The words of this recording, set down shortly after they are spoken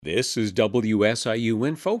This is WSIU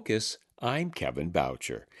InFocus. I'm Kevin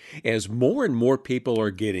Boucher. As more and more people are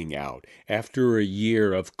getting out after a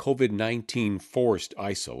year of COVID-19 forced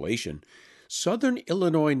isolation, southern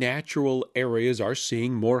Illinois natural areas are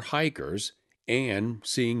seeing more hikers and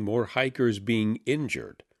seeing more hikers being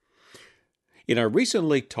injured. In our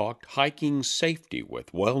recently talked hiking safety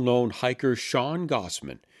with well-known hiker Shawn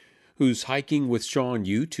Gossman, whose Hiking with Shawn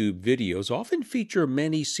YouTube videos often feature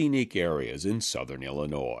many scenic areas in southern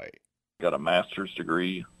Illinois. Got a master's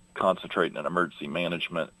degree concentrating in emergency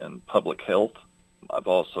management and public health. I've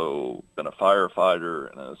also been a firefighter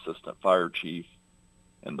and an assistant fire chief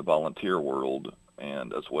in the volunteer world,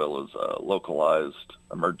 and as well as localized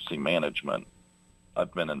emergency management.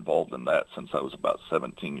 I've been involved in that since I was about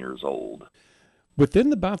 17 years old.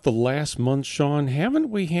 Within about the last month, Shawn, haven't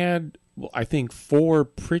we had, I think, 4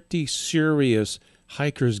 pretty serious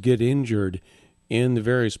hikers get injured in the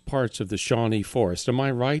various parts of the Shawnee Forest? Am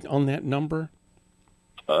I right on that number?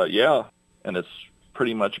 Yeah, and it's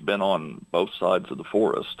pretty much been on both sides of the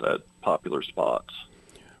forest at popular spots.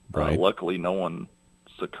 Right. Luckily, no one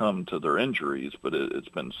succumbed to their injuries, but it's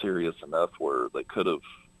been serious enough where it could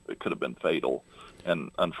have been fatal.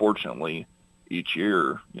 And unfortunately, each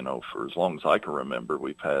year, for as long as I can remember,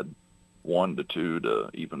 we've had 1 to 2 to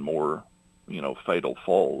even more, fatal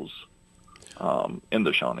falls in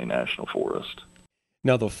the Shawnee National Forest.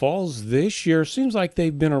 Now, the falls this year seems like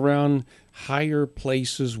they've been around higher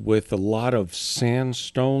places with a lot of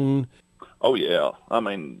sandstone. Oh yeah, I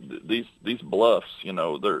mean these bluffs,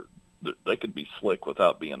 they could be slick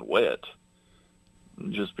without being wet,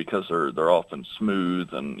 just because they're often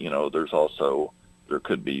smooth, and there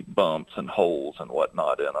could be bumps and holes and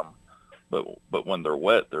whatnot in them. But when they're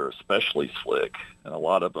wet, they're especially slick, and a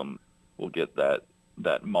lot of them will get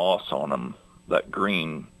that moss on them, that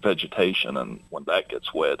green vegetation, and when that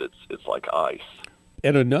gets wet, it's like ice.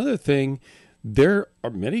 And another thing, there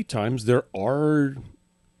are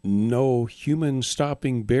no human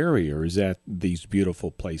stopping barriers at these beautiful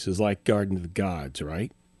places like Garden of the Gods,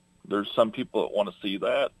 right? There's some people that want to see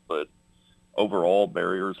that, but overall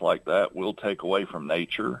barriers like that will take away from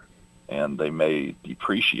nature, and they may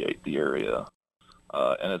depreciate the area.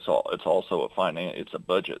 And it's also it's a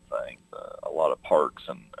budget thing. A lot of parks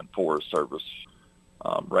and Forest Service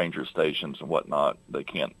ranger stations and whatnot, they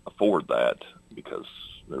can't afford that because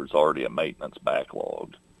there's already a maintenance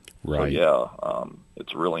backlog. Right. So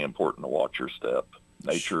it's really important to watch your step.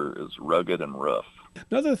 Nature is rugged and rough.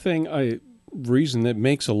 Another reason that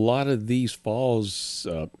makes a lot of these falls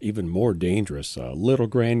even more dangerous, Little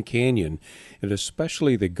Grand Canyon, and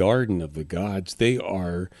especially the Garden of the Gods, they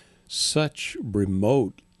are such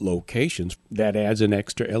remote locations that adds an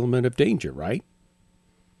extra element of danger, right?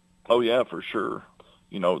 Oh yeah, for sure.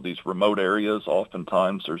 These remote areas,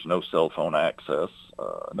 oftentimes there's no cell phone access,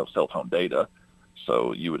 no cell phone data,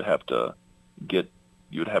 so you would have to get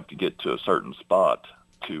to a certain spot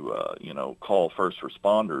to call first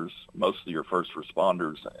responders. Most of your first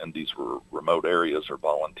responders in these remote areas are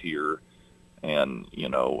volunteer, and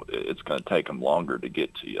it's going to take them longer to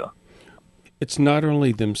get to you. It's not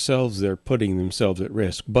only themselves they're putting themselves at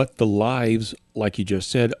risk, but the lives, like you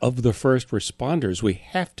just said, of the first responders. We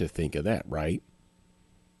have to think of that, right?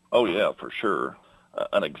 Oh yeah, for sure.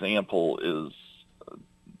 An example is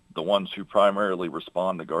the ones who primarily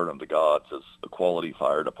respond to Garden of the Gods is the Quality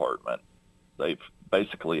Fire Department. They've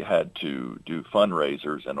basically had to do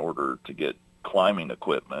fundraisers in order to get climbing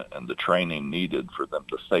equipment and the training needed for them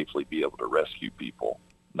to safely be able to rescue people.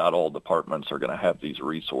 Not all departments are going to have these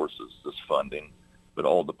resources, this funding, but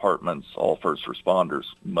all departments, all first responders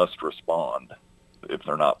must respond. If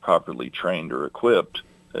they're not properly trained or equipped,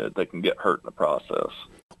 they can get hurt in the process.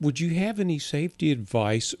 Would you have any safety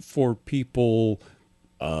advice for people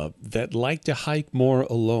that like to hike more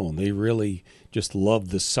alone? They really just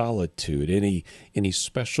love the solitude. Any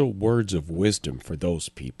special words of wisdom for those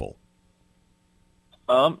people?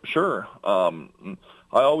 Sure.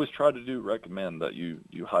 I always try to recommend that you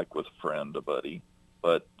hike with a friend, a buddy,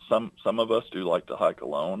 but some of us do like to hike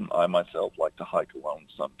alone. I myself like to hike alone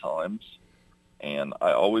sometimes, and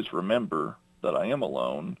I always remember that I am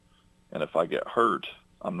alone, and if I get hurt,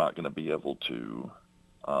 I'm not going to be able to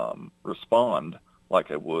respond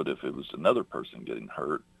like I would if it was another person getting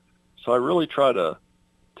hurt. So I really try to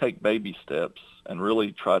take baby steps and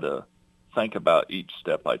really try to think about each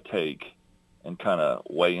step I take and kind of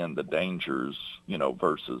weigh in the dangers,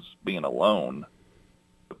 versus being alone.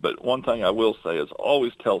 But one thing I will say is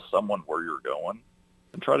always tell someone where you're going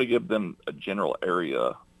and try to give them a general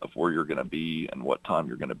area of where you're going to be and what time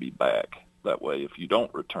you're going to be back. That way, if you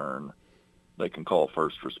don't return, they can call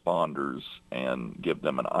first responders and give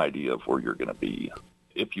them an idea of where you're going to be.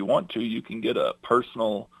 if you want to, you can get a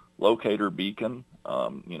personal locator beacon.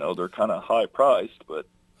 They're kind of high priced, but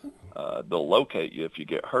they'll locate you if you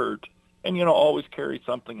get hurt. And, always carry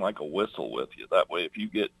something like a whistle with you. That way, if you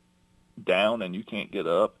get down and you can't get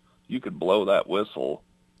up, you could blow that whistle,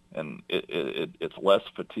 and it's less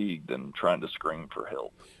fatigue than trying to scream for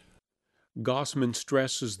help. Gossman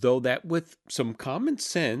stresses, though, that with some common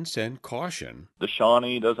sense and caution, The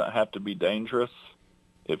Shawnee doesn't have to be dangerous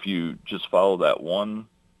if you just follow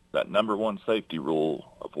that number one safety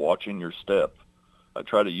rule of watching your step. I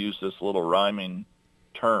try to use this little rhyming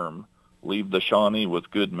term, leave the Shawnee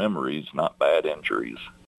with good memories, not bad injuries.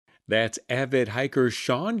 That's avid hiker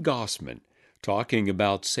Shawn Gossman talking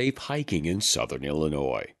about safe hiking in southern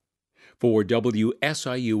Illinois. For WSIU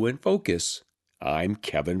InFocus, I'm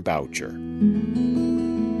Kevin Boucher.